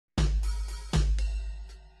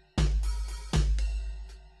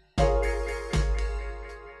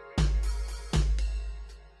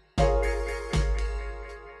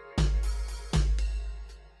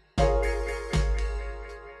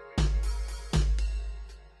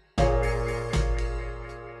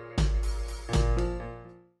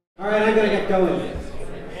All right, I'm going to get going.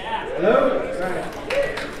 Hello? All right.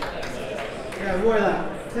 Yeah, more of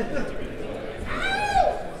that.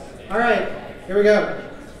 All right, here we go.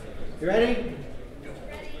 You ready?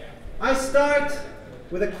 I start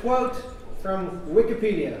with a quote from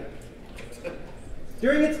Wikipedia.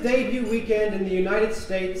 During its debut weekend in the United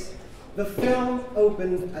States, the film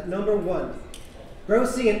opened at #1,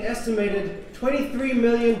 grossing an estimated $23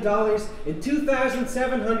 million in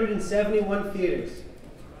 2,771 theaters.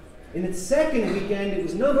 In its second weekend, it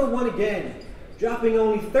was #1 again, dropping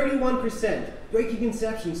only 31%, breaking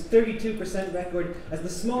Inception's 32% record as the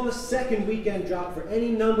smallest second weekend drop for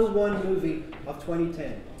any #1 movie of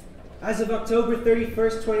 2010. As of October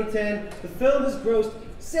 31st, 2010, the film has grossed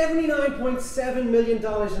 $79.7 million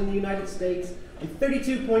in the United States and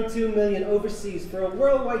 $32.2 million overseas for a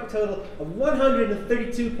worldwide total of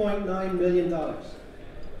 $132.9 million.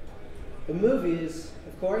 The movie is,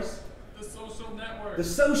 of course, The Social Network. The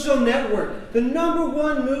Social Network. The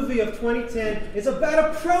 #1 movie of 2010 is about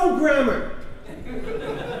a programmer.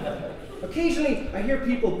 Occasionally, I hear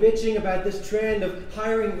people bitching about this trend of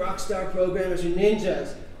hiring rock star programmers or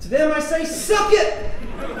ninjas. To them, I say, suck it!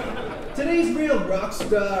 Today's real rock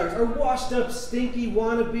stars are washed up, stinky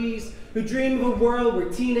wannabes who dream of a world where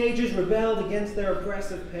teenagers rebelled against their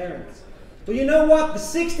oppressive parents. But you know what? The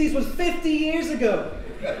 60s was 50 years ago.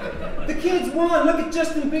 The kids won. Look at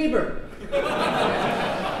Justin Bieber.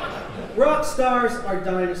 Rock stars are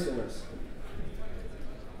dinosaurs.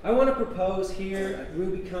 I want to propose here at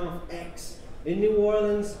RubyConf X in New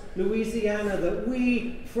Orleans, Louisiana, that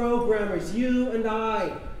we programmers, you and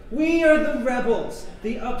I, we are the rebels,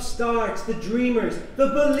 the upstarts, the dreamers, the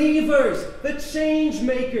believers, the change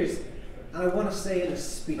makers. And I want to say in a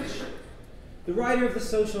speech, the writer of The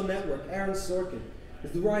Social Network, Aaron Sorkin,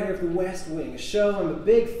 is the writer of The West Wing, a show I'm a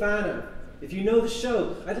big fan of. If you know the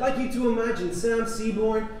show, I'd like you to imagine Sam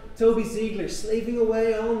Seaborn, Toby Ziegler slaving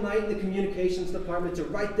away all night in the communications department to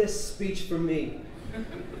write this speech for me,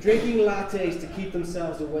 drinking lattes to keep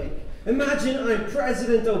themselves awake. Imagine I'm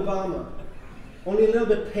President Obama, only a little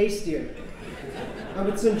bit pastier, and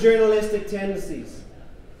with some journalistic tendencies.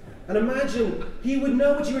 And imagine he would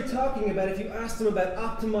know what you were talking about if you asked him about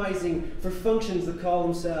optimizing for functions that call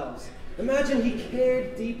themselves. Imagine he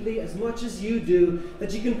cared deeply as much as you do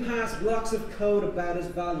that you can pass blocks of code about his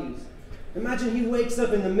values. Imagine he wakes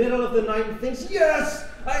up in the middle of the night and thinks, yes,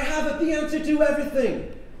 I have it, the answer to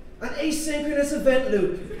everything. An asynchronous event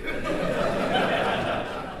loop.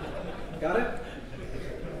 Got it?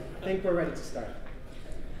 I think we're ready to start.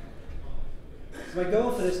 So my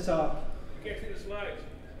goal for this talk... Can't see the slides.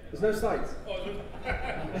 There's no slides. Oh, look.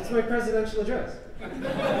 It's my presidential address.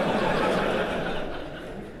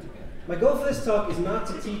 My goal for this talk is not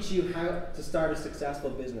to teach you how to start a successful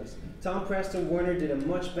business. Tom Preston Werner did a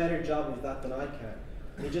much better job of that than I can.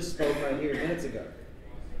 He just spoke right here minutes ago.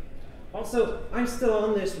 Also, I'm still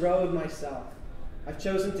on this road myself. I've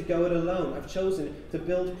chosen to go it alone. I've chosen to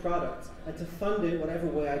build products and to fund it whatever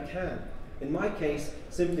way I can. In my case,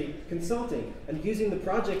 simply consulting and using the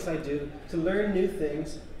projects I do to learn new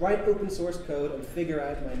things, write open source code, and figure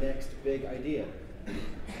out my next big idea.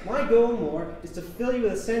 My goal more is to fill you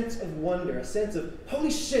with a sense of wonder, a sense of,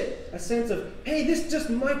 holy shit, a sense of, hey, this just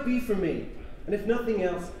might be for me. And if nothing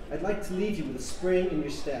else, I'd like to leave you with a spring in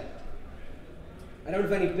your step. I don't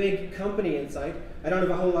have any big company insight. I don't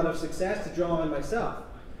have a whole lot of success to draw on myself.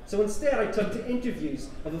 So instead, I took to interviews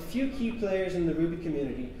of a few key players in the Ruby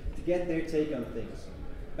community to get their take on things.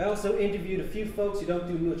 I also interviewed a few folks who don't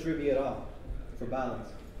do much Ruby at all, for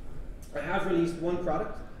balance. I have released one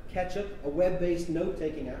product, Ketchup, a web-based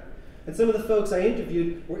note-taking app, and some of the folks I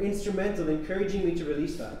interviewed were instrumental in encouraging me to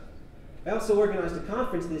release that. I also organized a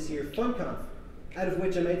conference this year, FunConf, out of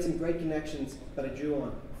which I made some great connections that I drew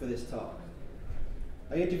on for this talk.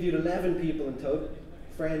 I interviewed 11 people in total,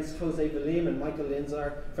 friends Jose Valim and Michael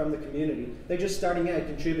Linzar from the community. They're just starting out,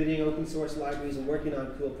 contributing open source libraries and working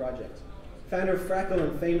on cool projects. Founder of Freckle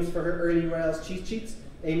and famous for her early Rails cheat sheets,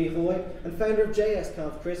 Amy Hoy, and founder of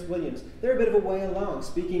JSConf, Chris Williams. They're a bit of a way along,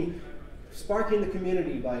 sparking the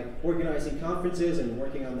community by organizing conferences and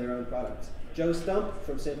working on their own products. Joe Stump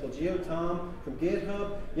from Simple Geo, Tom from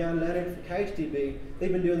GitHub, Jan Leonard from CouchDB.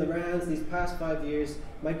 They've been doing the rounds these past 5 years,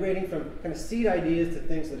 migrating from kind of seed ideas to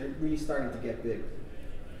things that are really starting to get big.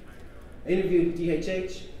 I interviewed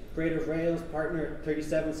DHH, creator of Rails, partner at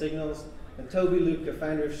 37 Signals, and Toby Luca,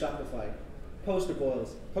 founder of Shopify, poster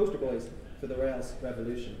boys for the Rails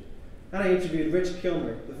revolution. And I interviewed Rich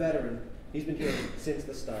Kilmer, the veteran. He's been here since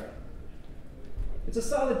the start. It's a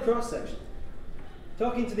solid cross-section.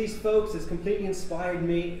 Talking to these folks has completely inspired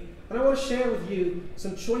me, and I want to share with you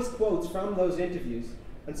some choice quotes from those interviews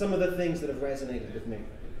and some of the things that have resonated with me.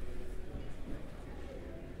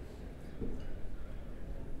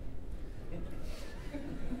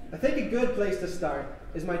 I think a good place to start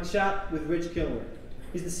is my chat with Rich Kilmer.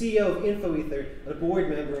 He's the CEO of InfoEther and a board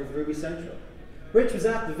member of Ruby Central. Rich was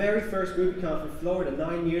at the very first RubyConf in Florida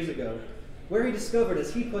 9 years ago, where he discovered,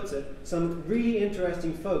 as he puts it, some really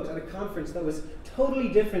interesting folks at a conference that was totally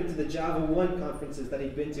different to the Java 1 conferences that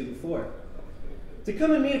he'd been to before. To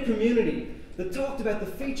come and meet a community that talked about the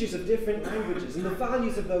features of different languages and the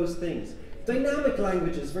values of those things, dynamic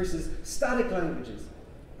languages versus static languages.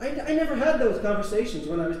 I never had those conversations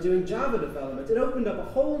when I was doing Java development. It opened up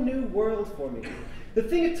a whole new world for me. The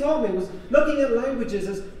thing it taught me was looking at languages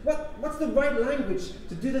as what's the right language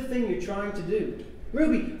to do the thing you're trying to do.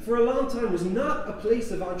 Ruby, for a long time, was not a place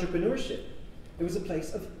of entrepreneurship. It was a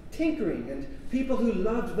place of tinkering and people who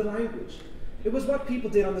loved the language. It was what people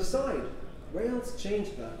did on the side. Rails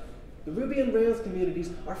changed that. The Ruby and Rails communities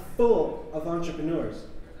are full of entrepreneurs.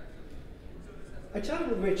 I chatted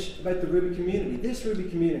with Rich about the Ruby community, this Ruby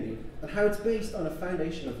community, and how it's based on a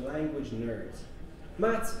foundation of language nerds.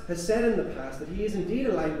 Matt has said in the past that he is indeed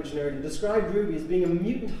a language nerd and described Ruby as being a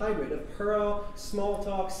mutant hybrid of Perl,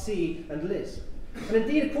 Smalltalk, C, and Lisp. And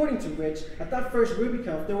indeed, according to Rich, at that first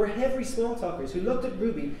RubyConf, there were heavy Smalltalkers who looked at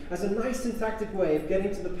Ruby as a nice syntactic way of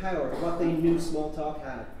getting to the power of what they knew Smalltalk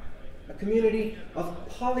had. A community of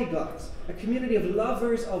polyglots, a community of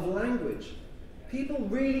lovers of language. People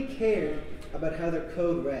really cared about how their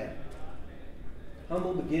code read.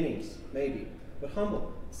 Humble beginnings, maybe, but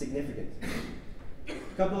humble, significant.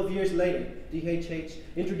 A couple of years later, DHH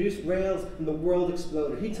introduced Rails and the world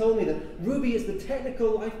exploded. He told me that Ruby is the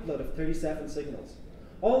technical lifeblood of 37 Signals.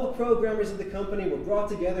 All the programmers of the company were brought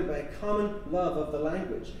together by a common love of the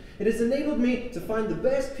language. It has enabled me to find the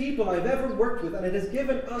best people I've ever worked with, and it has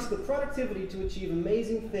given us the productivity to achieve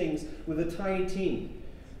amazing things with a tiny team.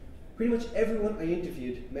 Pretty much everyone I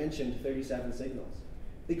interviewed mentioned 37 Signals.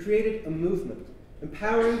 They created a movement,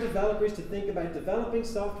 empowering developers to think about developing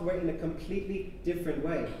software in a completely different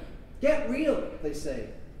way. Get real, they say,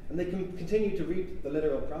 and they can continue to reap the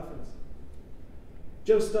literal profits.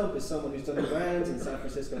 Joe Stump is someone who's done the rounds in San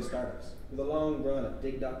Francisco startups, with a long run at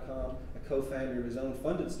Dig.com, a co-founder of his own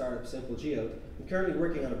funded startup, SimpleGeo, and currently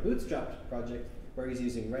working on a bootstrapped project where he's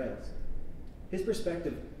using Rails. His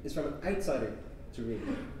perspective is from an outsider to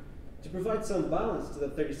Ruby. To provide some balance to the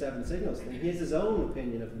 37 Signals thing, he has his own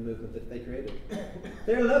opinion of the movement that they created.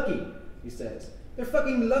 They're lucky, he says. They're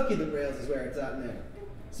fucking lucky that Rails is where it's at now.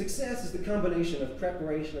 Success is the combination of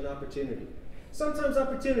preparation and opportunity. Sometimes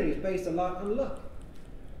opportunity is based a lot on luck.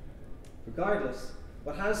 Regardless,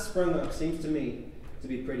 what has sprung up seems to me to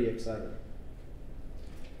be pretty exciting.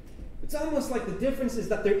 It's almost like the difference is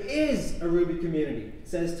that there is a Ruby community,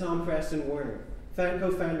 says Tom Preston Werner,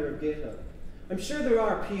 co-founder of GitHub. I'm sure there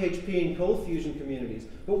are PHP and Cold Fusion communities,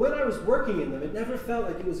 but when I was working in them, it never felt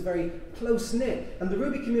like it was very close-knit, and the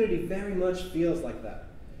Ruby community very much feels like that.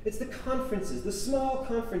 It's the conferences, the small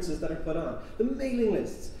conferences that are put on, the mailing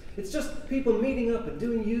lists. It's just people meeting up and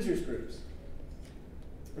doing users groups.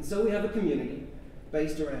 And so we have a community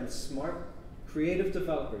based around smart, creative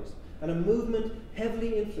developers and a movement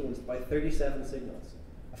heavily influenced by 37 Signals.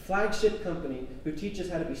 A flagship company who teaches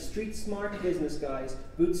how to be street-smart business guys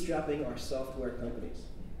bootstrapping our software companies.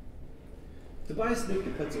 Tobias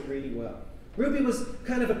Lütke puts it really well. Ruby was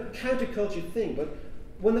kind of a counterculture thing, but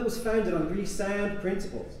one that was founded on really sound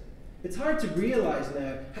principles. It's hard to realize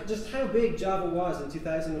now just how big Java was in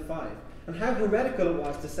 2005, and how heretical it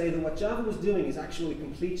was to say that what Java was doing is actually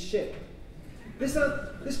complete shit.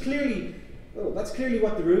 That's clearly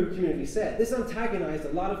what the Ruby community said. This antagonized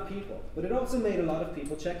a lot of people, but it also made a lot of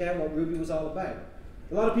people check out what Ruby was all about.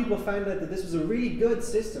 A lot of people found out that this was a really good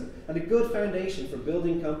system and a good foundation for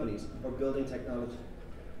building companies or building technology.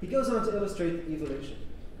 He goes on to illustrate the evolution.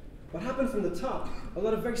 What happened from the top, a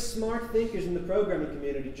lot of very smart thinkers in the programming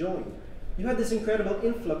community joined. You had this incredible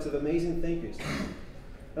influx of amazing thinkers.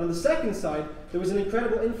 And on the second side, there was an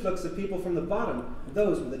incredible influx of people from the bottom.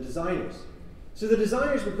 Those were the designers. So the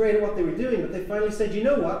designers were great at what they were doing, but they finally said, you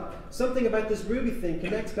know what? Something about this Ruby thing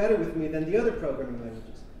connects better with me than the other programming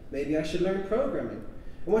languages. Maybe I should learn programming.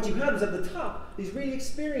 And what you had was at the top, these really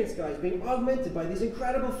experienced guys being augmented by these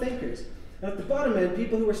incredible thinkers. And at the bottom end,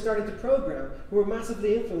 people who were starting to program, who were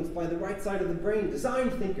massively influenced by the right side of the brain, design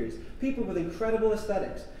thinkers, people with incredible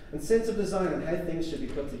aesthetics and sense of design and how things should be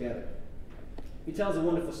put together. He tells a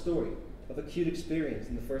wonderful story of a cute experience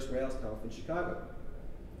in the first RailsConf in Chicago.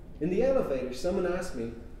 In the elevator, someone asked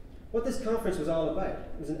me what this conference was all about.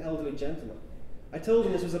 It was an elderly gentleman. I told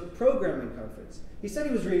him this was a programming conference. He said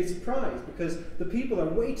he was really surprised because the people are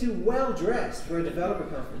way too well dressed for a developer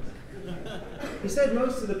conference. He said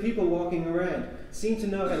most of the people walking around seem to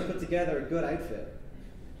know how to put together a good outfit.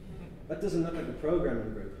 That doesn't look like a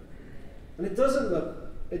programming group. And it doesn't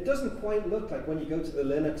look It doesn't quite look like when you go to the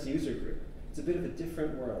Linux user group. It's a bit of a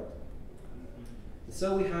different world. And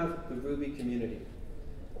so we have the Ruby community,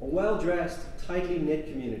 a well-dressed, tightly knit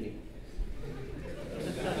community.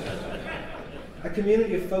 A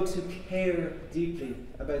community of folks who care deeply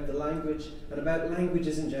about the language and about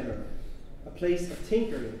languages in general. A place of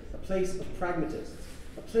tinkering, a place of pragmatists,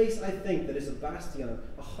 a place, I think, that is a bastion,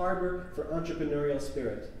 a harbor for entrepreneurial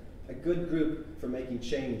spirit, a good group for making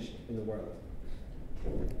change in the world.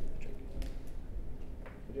 You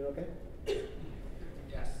doing okay?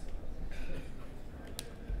 Yes.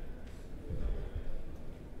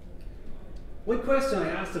 One question I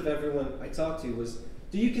asked of everyone I talked to was,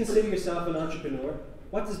 do you consider yourself an entrepreneur?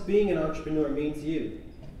 What does being an entrepreneur mean to you?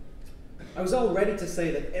 I was all ready to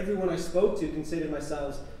say that everyone I spoke to considered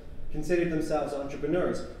themselves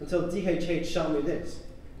entrepreneurs, until DHH showed me this.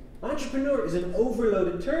 Entrepreneur is an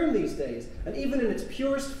overloaded term these days, and even in its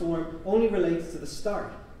purest form, only relates to the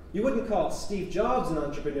start. You wouldn't call Steve Jobs an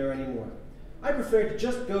entrepreneur anymore. I prefer to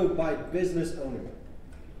just go by business owner.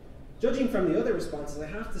 Judging from the other responses, I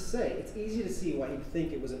have to say, it's easy to see why he'd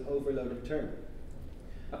think it was an overloaded term.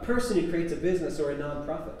 A person who creates a business or a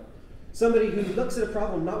non-profit. Somebody who looks at a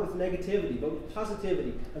problem not with negativity, but with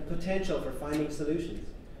positivity and potential for finding solutions.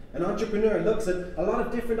 An entrepreneur looks at a lot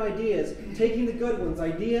of different ideas, taking the good ones,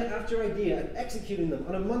 idea after idea, and executing them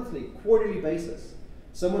on a monthly, quarterly basis.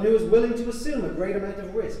 Someone who is willing to assume a great amount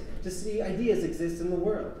of risk to see ideas exist in the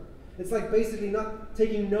world. It's like basically not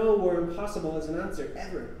taking no or impossible as an answer,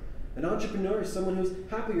 ever. An entrepreneur is someone who's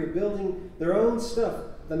happier building their own stuff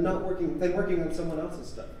than working on someone else's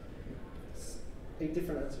stuff. It's 8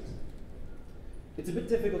 different answers. It's a bit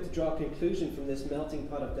difficult to draw a conclusion from this melting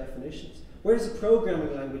pot of definitions. Where does a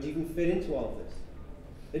programming language even fit into all of this?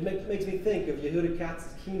 It makes me think of Yehuda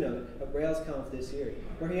Katz's keynote at RailsConf this year,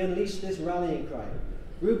 where he unleashed this rallying cry.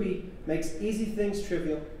 Ruby makes easy things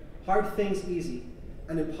trivial, hard things easy,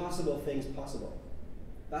 and impossible things possible.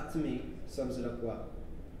 That, to me, sums it up well.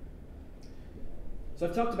 So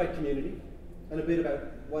I've talked about community, and a bit about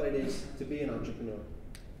what it is to be an entrepreneur.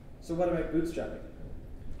 So what about bootstrapping?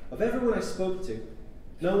 Of everyone I spoke to,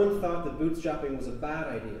 no one thought that bootstrapping was a bad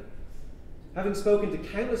idea. Having spoken to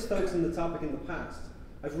countless folks on the topic in the past,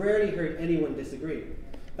 I've rarely heard anyone disagree.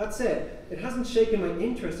 That said, it hasn't shaken my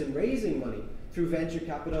interest in raising money through venture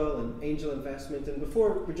capital and angel investment, and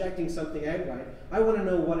before rejecting something outright, I want to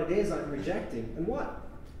know what it is I'm rejecting and what.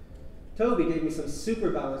 Toby gave me some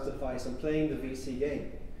super balanced advice on playing the VC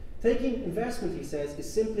game. Taking investment, he says,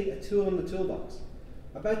 is simply a tool in the toolbox.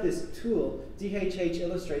 About this tool, DHH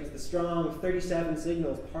illustrates the strong 37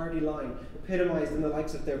 signals party line epitomized in the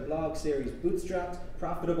likes of their blog series, Bootstrapped,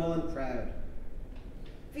 Profitable, and Proud.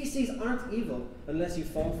 VCs aren't evil unless you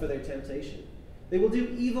fall for their temptation. They will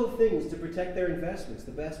do evil things to protect their investments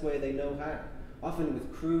the best way they know how, often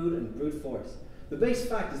with crude and brute force. The base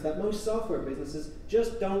fact is that most software businesses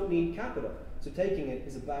just don't need capital, so taking it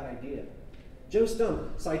is a bad idea. Joe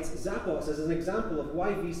Stump cites Zappos as an example of why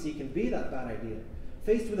VC can be that bad idea.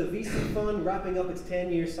 Faced with a VC fund wrapping up its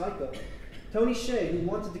 10-year cycle, Tony Hsieh, who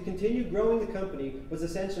wanted to continue growing the company, was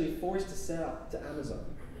essentially forced to sell to Amazon.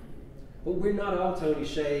 But we're not all Tony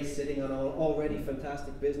Hsieh sitting on an already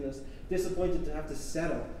fantastic business, disappointed to have to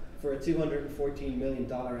settle for a $214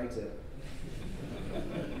 million exit.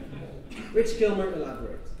 Rich Kilmer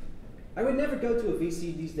elaborates. I would never go to a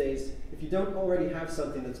VC these days if you don't already have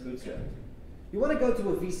something that's bootstrapped. You want to go to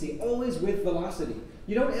a VC always with velocity.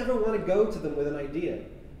 You don't ever want to go to them with an idea.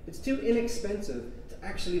 It's too inexpensive to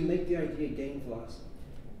actually make the idea gain velocity.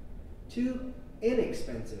 Too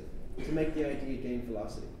inexpensive to make the idea gain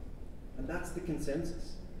velocity. And that's the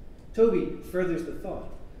consensus. Toby furthers the thought.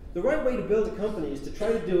 The right way to build a company is to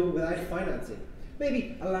try to do it without financing.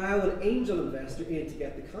 Maybe allow an angel investor in to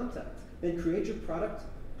get the contact. Then create your product,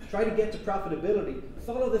 try to get to profitability,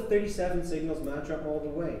 follow the 37 signals mantra all the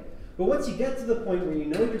way. But once you get to the point where you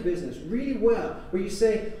know your business really well, where you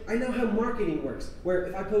say, I know how marketing works, where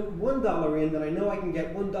if I put $1 in, then I know I can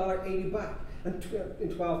get $1.80 back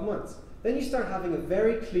in 12 months. Then you start having a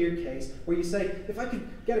very clear case where you say, if I could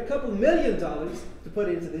get a couple $1 million to put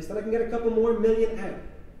into this, then I can get a couple more million out.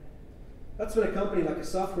 That's when a company like a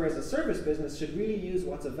software as a service business should really use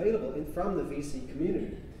what's available from the VC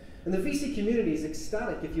community. And the VC community is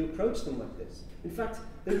ecstatic if you approach them like this. In fact,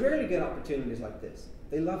 they rarely get opportunities like this.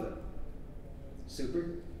 They love it. Super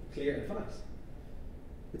clear advice.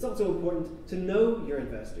 It's also important to know your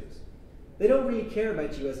investors. They don't really care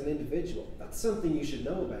about you as an individual. That's something you should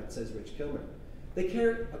know about, says Rich Kilmer. They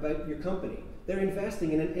care about your company. They're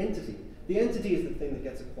investing in an entity. The entity is the thing that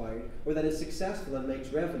gets acquired or that is successful and makes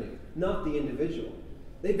revenue, not the individual.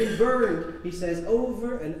 They've been burned, he says,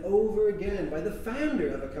 over and over again by the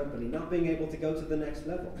founder of a company not being able to go to the next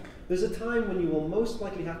level. There's a time when you will most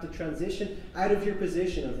likely have to transition out of your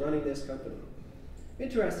position of running this company.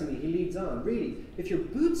 Interestingly, he leads on. Really, if you're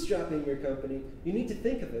bootstrapping your company, you need to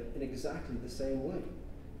think of it in exactly the same way.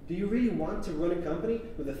 Do you really want to run a company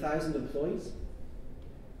with 1,000 employees?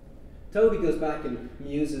 Toby goes back and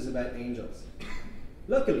muses about angels.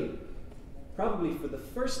 Luckily, probably for the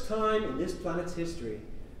first time in this planet's history,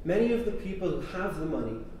 many of the people who have the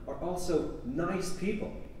money are also nice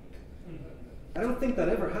people. I don't think that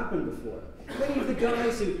ever happened before. Many of the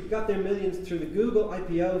guys who got their millions through the Google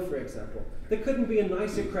IPO, for example, there couldn't be a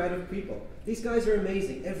nicer crowd of people. These guys are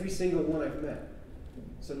amazing, every single one I've met.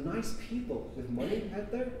 So nice people with money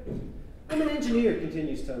out there? I'm an engineer,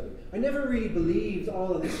 continues Toby. I never really believed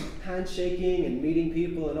all of this handshaking and meeting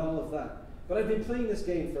people and all of that. But I've been playing this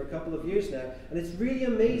game for a couple of years now, and it's really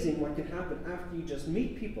amazing what can happen after you just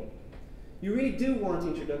meet people. You really do want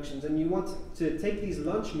introductions, and you want to take these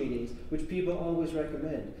lunch meetings, which people always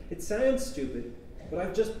recommend. It sounds stupid, but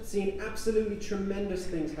I've just seen absolutely tremendous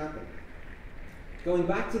things happen. Going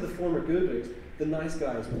back to the former Googlers, the nice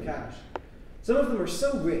guys with cash. Some of them are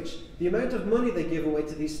so rich, the amount of money they give away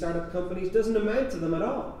to these startup companies doesn't amount to them at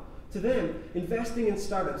all. To them, investing in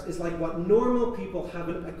startups is like what normal people have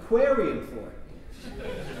an aquarium for.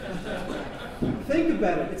 Think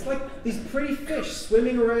about it. It's like these pretty fish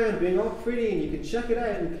swimming around, being all pretty, and you can check it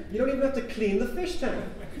out, and you don't even have to clean the fish tank.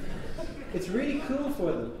 It's really cool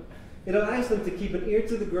for them. It allows them to keep an ear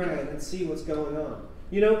to the ground and see what's going on.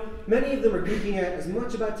 You know, many of them are geeking out as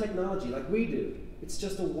much about technology like we do. It's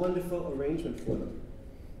just a wonderful arrangement for them.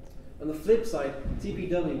 On the flip side,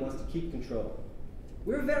 TPW wants to keep control.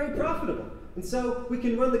 We're very profitable, and so we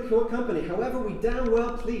can run the company however we damn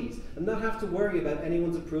well please and not have to worry about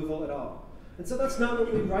anyone's approval at all. And so that's not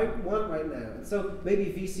what we want right now, and so maybe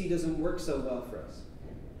VC doesn't work so well for us.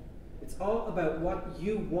 It's all about what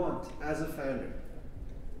you want as a founder.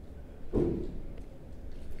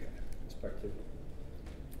 That's part 2.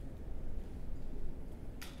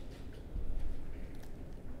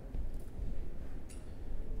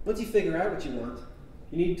 Once you figure out what you want,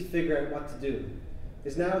 you need to figure out what to do.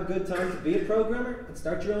 Is now a good time to be a programmer and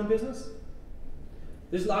start your own business?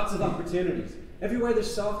 There's lots of opportunities. Everywhere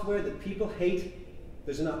there's software that people hate,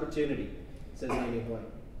 there's an opportunity, says Amy Hoy.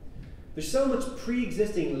 There's so much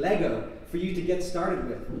pre-existing Lego for you to get started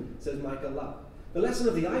with, says Michael Lopp. The lesson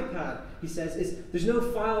of the iPad, he says, is there's no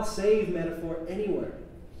file save metaphor anywhere.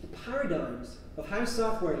 The paradigms of how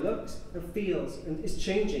software looks and feels and is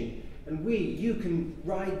changing, and you can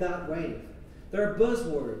ride that wave. There are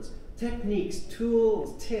buzzwords, techniques,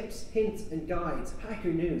 tools, tips, hints, and guides,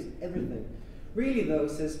 hacker news, everything. Really though,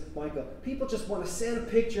 says Michael, people just want to send a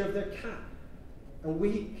picture of their cat, and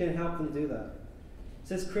we can help them do that.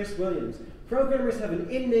 Says Chris Williams, programmers have an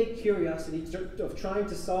innate curiosity of trying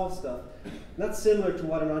to solve stuff. That's similar to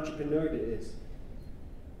what an entrepreneur is.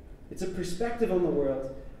 It's a perspective on the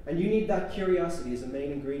world, and you need that curiosity as a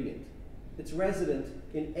main ingredient. It's resident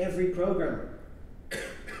in every programmer.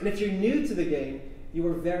 And if you're new to the game, you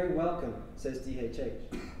are very welcome, says DHH.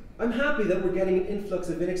 I'm happy that we're getting an influx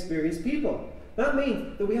of inexperienced people. That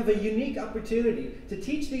means that we have a unique opportunity to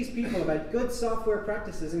teach these people about good software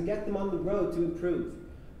practices and get them on the road to improve.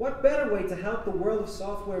 What better way to help the world of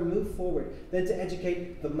software move forward than to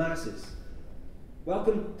educate the masses?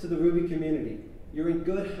 Welcome to the Ruby community. You're in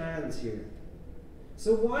good hands here.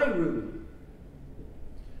 So why Ruby?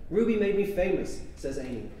 Ruby made me famous, says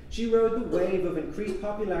Amy. She rode the wave of increased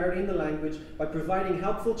popularity in the language by providing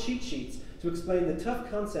helpful cheat sheets to explain the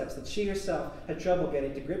tough concepts that she herself had trouble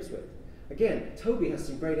getting to grips with. Again, Toby has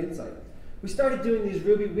some great insight. We started doing these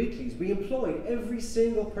Ruby weeklies. We employed every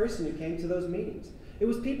single person who came to those meetings. It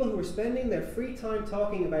was people who were spending their free time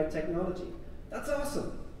talking about technology. That's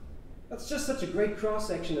awesome. That's just such a great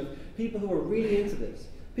cross-section of people who are really into this.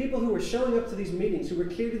 People who were showing up to these meetings who were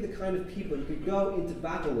clearly the kind of people you could go into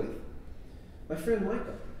battle with. My friend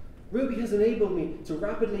Michael, Ruby has enabled me to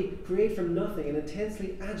rapidly create from nothing an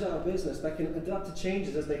intensely agile business that can adapt to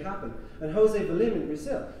changes as they happen. And Jose Valim in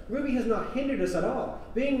Brazil, Ruby has not hindered us at all.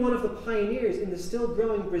 Being one of the pioneers in the still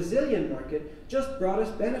growing Brazilian market just brought us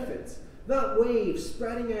benefits. That wave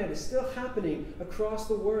spreading out is still happening across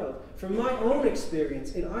the world. From my own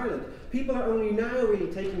experience in Ireland, people are only now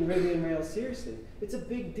really taking Ruby and Rails seriously. It's a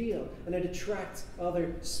big deal, and it attracts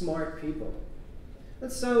other smart people.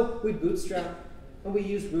 And so we bootstrap, and we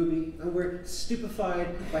use Ruby, and we're stupefied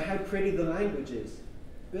by how pretty the language is.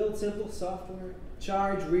 Build simple software,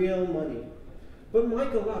 charge real money. But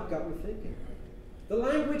Michael Lopp got me thinking. The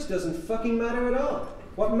language doesn't fucking matter at all.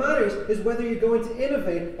 What matters is whether you're going to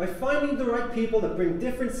innovate by finding the right people that bring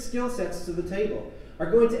different skill sets to the table,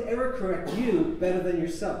 are going to error correct you better than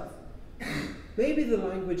yourself. Maybe the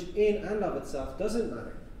language in and of itself doesn't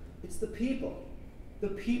matter. It's the people. The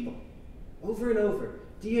people. Over and over,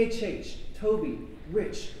 DHH, Toby,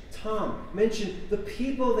 Rich, Tom mentioned the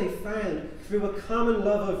people they found through a common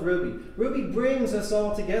love of Ruby. Ruby brings us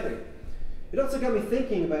all together. It also got me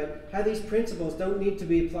thinking about how these principles don't need to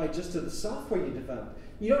be applied just to the software you develop.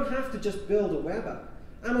 You don't have to just build a web app.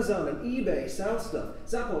 Amazon and eBay sell stuff.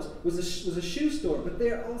 Zappos was a shoe store, but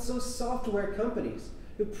they're also software companies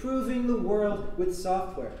improving the world with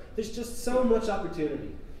software. There's just so much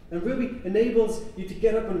opportunity. And Ruby enables you to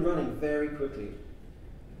get up and running very quickly.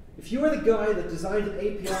 If you're the guy that designed an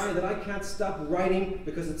API that I can't stop writing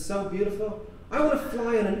because it's so beautiful, I want to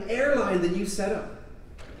fly on an airline that you set up.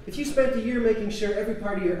 If you spent a year making sure every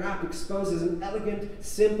part of your app exposes an elegant,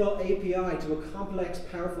 simple API to a complex,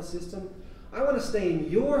 powerful system, I want to stay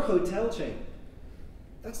in your hotel chain.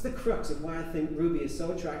 That's the crux of why I think Ruby is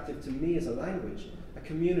so attractive to me as a language, a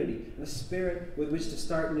community, and a spirit with which to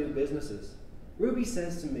start new businesses. Ruby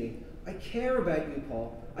says to me, I care about you,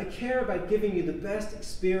 Paul. I care about giving you the best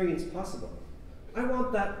experience possible. I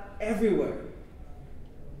want that everywhere.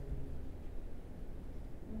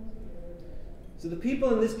 So the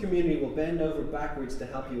people in this community will bend over backwards to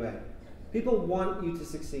help you out. People want you to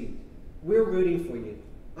succeed. We're rooting for you.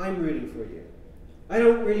 I'm rooting for you. I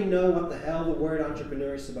don't really know what the hell the word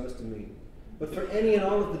entrepreneur is supposed to mean. But for any and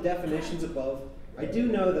all of the definitions above, I do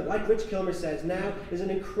know that, like Rich Kilmer says, now is an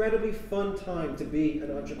incredibly fun time to be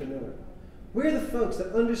an entrepreneur. We're the folks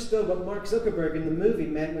that understood what Mark Zuckerberg in the movie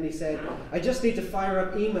meant when he said, I just need to fire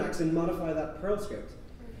up Emacs and modify that Perl script.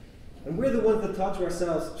 And we're the ones that thought to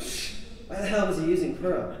ourselves, why the hell was he using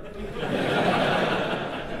Perl?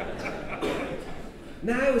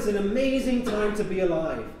 Now is an amazing time to be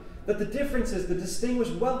alive. That the differences that distinguish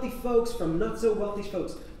wealthy folks from not so wealthy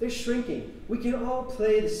folks, they're shrinking. We can all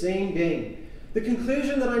play the same game. The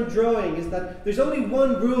conclusion that I'm drawing is that there's only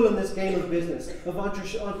one rule in this game of business, of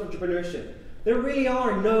entrepreneurship. There really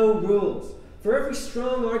are no rules. For every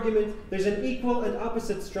strong argument, there's an equal and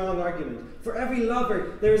opposite strong argument. For every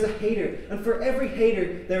lover, there is a hater. And for every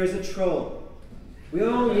hater, there is a troll. We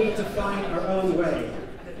all need to find our own way.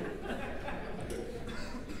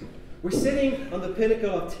 We're sitting on the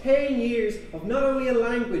pinnacle of 10 years of not only a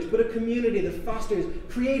language, but a community that fosters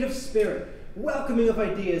creative spirit, welcoming of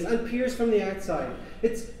ideas, and peers from the outside.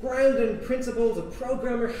 It's grounded in principles of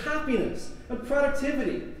programmer happiness and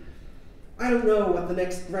productivity. I don't know what the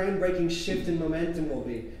next groundbreaking shift in momentum will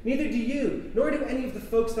be. Neither do you, nor do any of the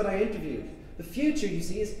folks that I interviewed. The future, you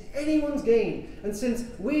see, is anyone's game. And since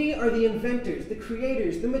we are the inventors, the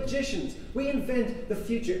creators, the magicians, we invent the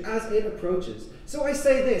future as it approaches. So I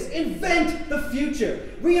say this, invent the future.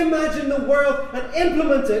 Reimagine the world and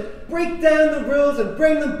implement it. Break down the rules and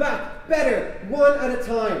bring them back better, one at a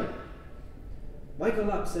time. Michael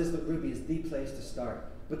Lapp says that Ruby is the place to start,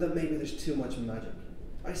 but that maybe there's too much magic.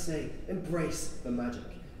 I say, embrace the magic.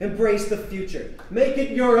 Embrace the future. Make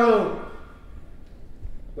it your own.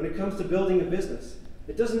 When it comes to building a business,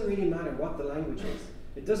 it doesn't really matter what the language is.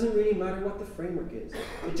 It doesn't really matter what the framework is.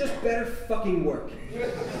 It just better fucking work.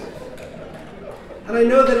 And I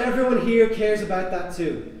know that everyone here cares about that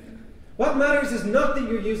too. What matters is not that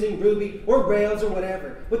you're using Ruby or Rails or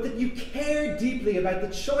whatever, but that you care deeply about the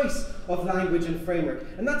choice of language and framework.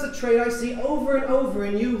 And that's a trait I see over and over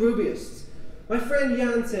in you Rubyists. My friend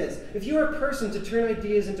Jan says, if you're a person to turn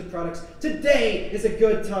ideas into products, today is a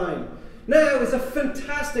good time. Now is a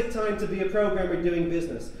fantastic time to be a programmer doing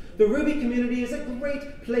business. The Ruby community is a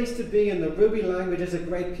great place to be, and the Ruby language is a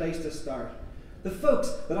great place to start. The folks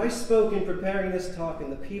that I spoke in preparing this talk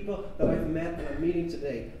and the people that I've met and I'm meeting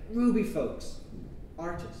today, Ruby folks,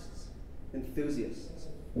 artists, enthusiasts,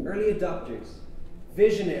 early adopters,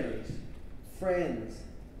 visionaries, friends,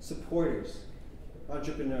 supporters,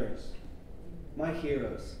 entrepreneurs, my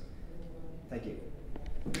heroes. Thank you.